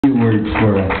Few words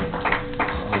for us.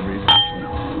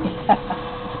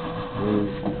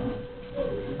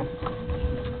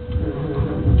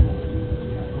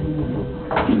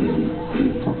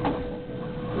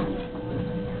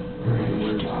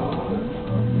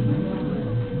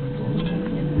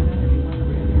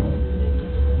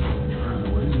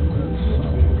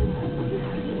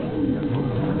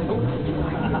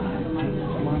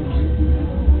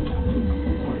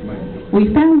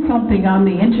 We found something on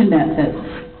the internet that's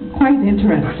quite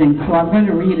interesting, so I'm going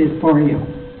to read it for you.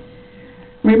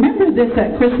 Remember this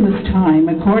at Christmas time,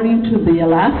 according to the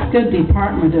Alaska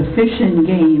Department of Fish and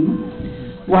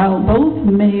Game, while both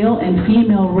male and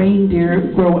female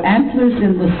reindeer grow antlers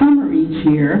in the summer each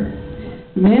year,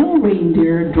 male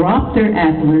reindeer drop their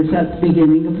antlers at the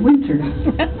beginning of winter,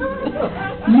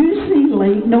 usually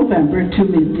late November to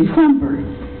mid-December.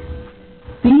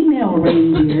 Female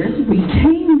reindeer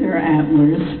retain their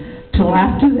antlers till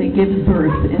after they give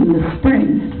birth in the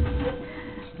spring.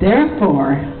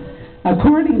 Therefore,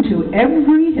 according to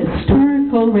every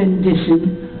historical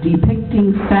rendition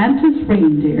depicting Santa's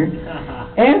reindeer,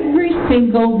 every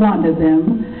single one of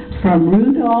them, from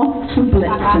Rudolph to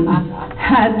Blitzen,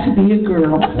 had to be a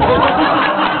girl.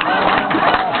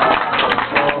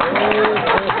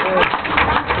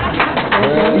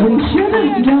 We should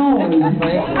have known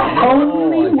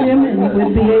only women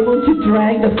would be able to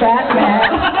drag the fat man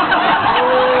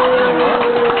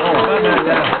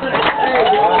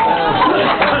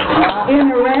in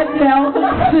a red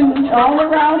velvet suit all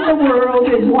around the world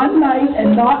in one night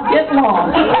and not get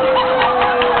lost.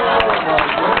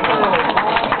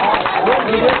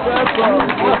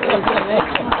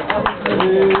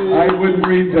 I wouldn't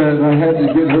read that. I had to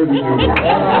get her to do it.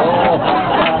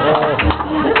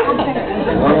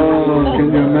 Oh, can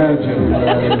you imagine?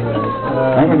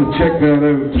 I'm going to check that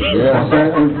out. If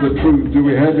that is the truth. Do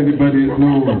we have anybody that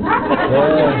knows?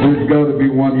 There's got to be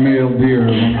one male deer.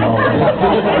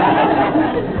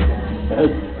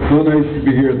 So nice to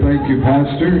be here. Thank you,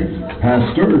 pastors. And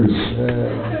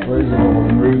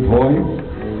Ruth Hoy.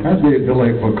 Aren't they a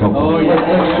delightful couple? Oh, yeah.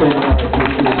 That's so nice.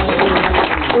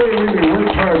 They really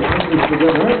worked hard to put this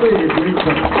together. Aren't they a great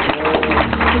couple?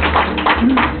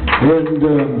 And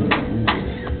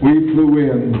we flew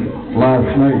in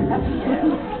last night,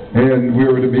 and we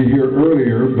were to be here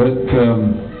earlier, but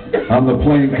on the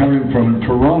plane coming from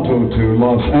Toronto to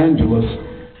Los Angeles,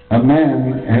 a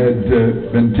man had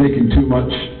been taking too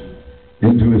much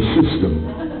into his system,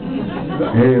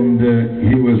 and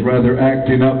he was rather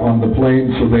acting up on the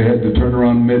plane, so they had to turn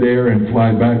around midair and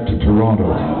fly back to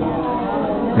Toronto.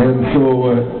 And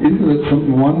so, isn't it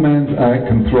something? One man's act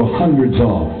can throw hundreds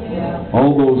off.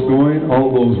 All those going,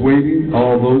 all those waiting,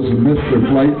 all those who missed their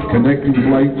flights, connecting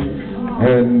flights.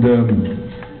 And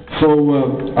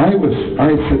I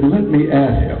said, let me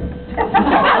at him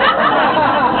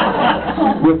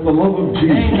with the love of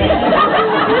Jesus.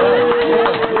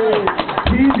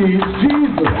 He needs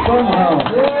Jesus somehow.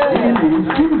 He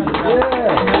needs Jesus.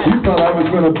 He thought I was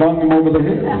going to bung him over the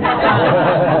head.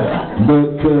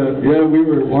 But, yeah, we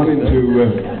were wanting to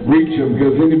reach him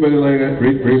because anybody like that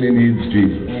really needs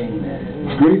Jesus.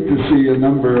 It's great to see a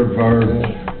number of our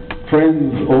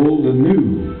friends, old and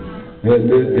new.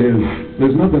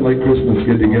 There's nothing like Christmas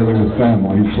get-together with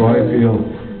family, so I feel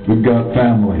we've got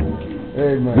family.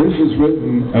 Amen. This is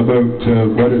written about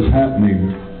what is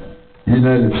happening in the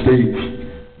United States,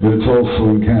 but it's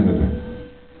also in Canada.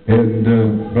 And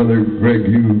Brother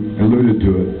Greg, you alluded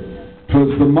to it.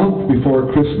 'Twas the month before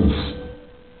Christmas,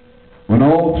 when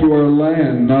all through our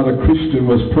land not a Christian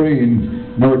was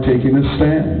praying nor taking a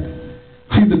stand.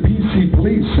 See, the PC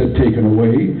police had taken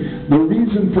away the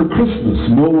reason for Christmas,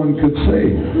 no one could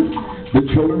say. The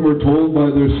children were told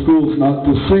by their schools not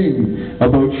to sing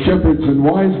about shepherds and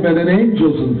wise men and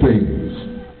angels and things.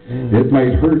 It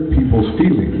might hurt people's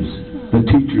feelings, the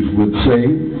teachers would say.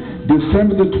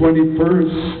 December the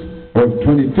 21st or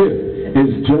 25th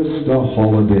is just a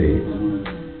holiday.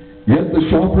 Yet the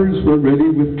shoppers were ready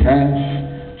with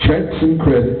cash, checks and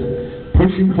credit,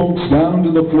 pushing folks down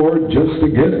to the floor just to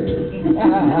get it.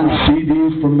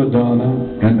 CDs from Madonna,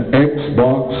 an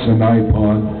Xbox and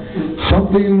iPod.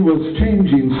 Something was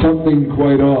changing, something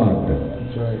quite odd.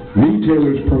 That's right.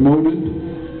 Retailers promoted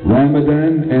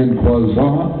Ramadan and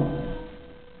Kwanzaa.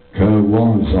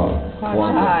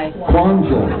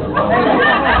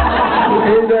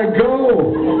 Where'd that go?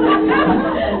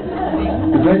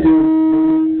 Is that you,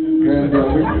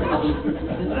 granddaughter?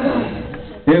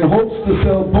 In hopes to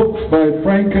sell books by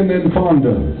Franken and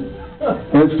Fonda.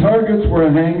 As Targets were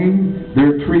hanging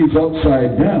their trees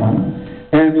upside down,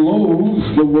 and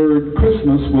Lowe's, the word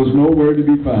Christmas was nowhere to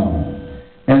be found.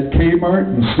 at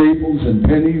Kmart and Staples and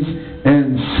Penny's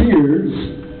and Sears,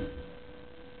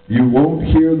 you won't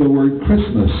hear the word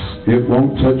Christmas. It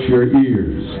won't touch your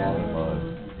ears.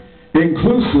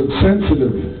 Inclusive,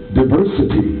 sensitive,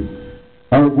 diversity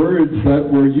are words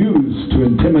that were used to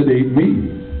intimidate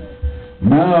me.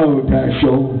 Now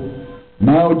Dashel,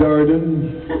 now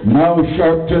Darden, now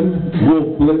Sharpton,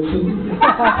 Wolf Blitzen,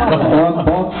 on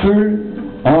Boxer,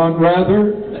 on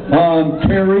Rather, on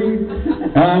Kerry,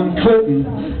 on Clinton.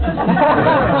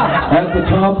 At the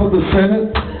top of the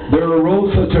Senate, there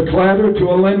arose such a clatter to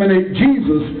eliminate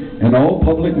Jesus in all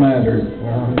public matter.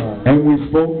 And we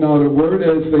spoke not a word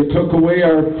as they took away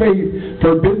our faith,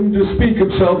 forbidden to speak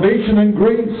of salvation and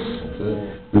grace.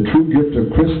 The true gift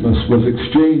of Christmas was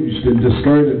exchanged and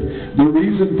discarded. The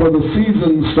reason for the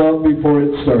season stopped before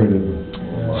it started.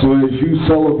 So as you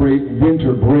celebrate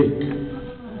winter break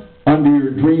under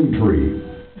your dream tree,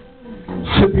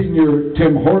 sipping your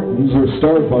Tim Hortons or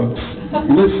Starbucks,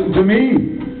 listen to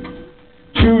me.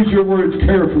 Choose your words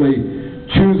carefully.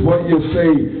 Choose what you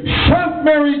say. Shout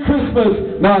Merry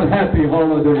Christmas, not Happy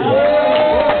Holidays.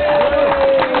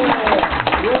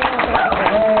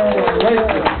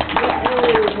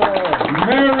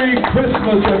 Merry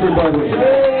Christmas, everybody.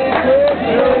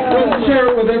 Let's share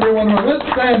it with everyone. Let's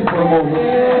stand for a moment.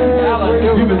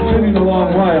 You've been sitting a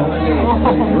long while.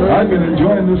 I've been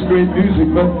enjoying this great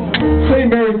music, but say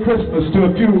Merry Christmas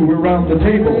to a few around the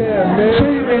table.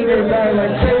 Say it in your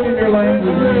dialect. Say it in your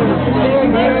language.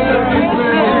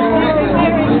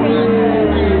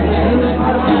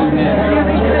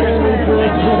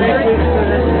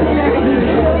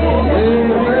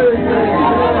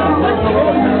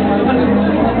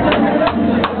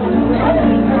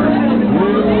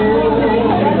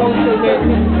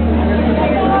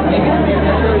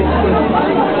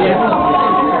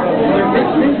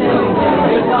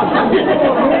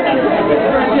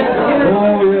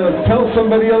 Oh, yes. Tell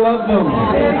somebody you love them.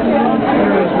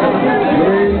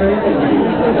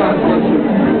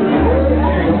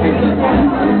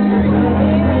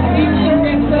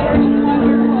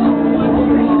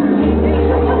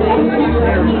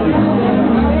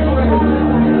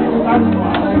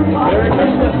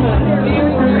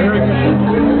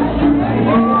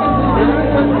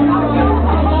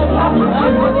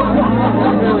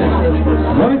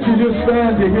 Why don't you just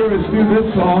stand to hear us do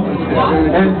this song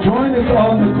and join us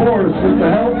on the chorus with the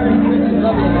help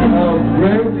of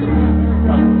Greg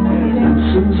and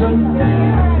Susan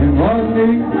and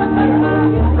Rodney.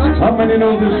 How many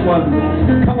know this one?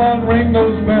 Come on, ring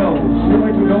those bells. Feel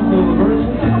like we don't know the verses,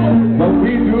 but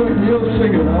we do it. We'll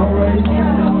sing it, all right?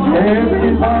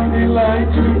 Everybody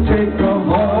likes to